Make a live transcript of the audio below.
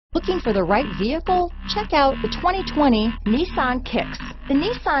Looking for the right vehicle? Check out the 2020 Nissan Kicks. The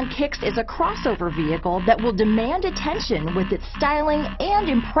Nissan Kicks is a crossover vehicle that will demand attention with its styling and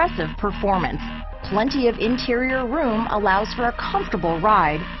impressive performance. Plenty of interior room allows for a comfortable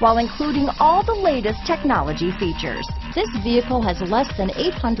ride while including all the latest technology features. This vehicle has less than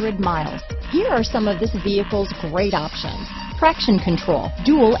 800 miles. Here are some of this vehicle's great options: traction control,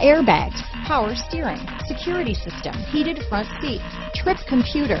 dual airbags, power steering, security system, heated front seats, trip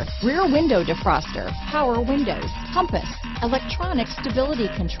computer, rear window defroster, power windows, compass, electronic stability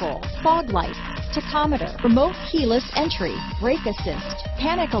control, fog lights, tachometer, remote keyless entry, brake assist,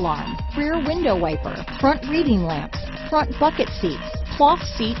 panic alarm, rear window wiper, front reading lamps, front bucket seats, cloth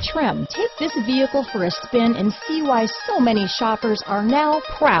seat trim. Take this vehicle for a spin and see why so many shoppers are now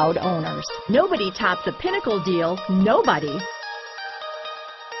proud owners. Nobody tops a Pinnacle deal. Nobody.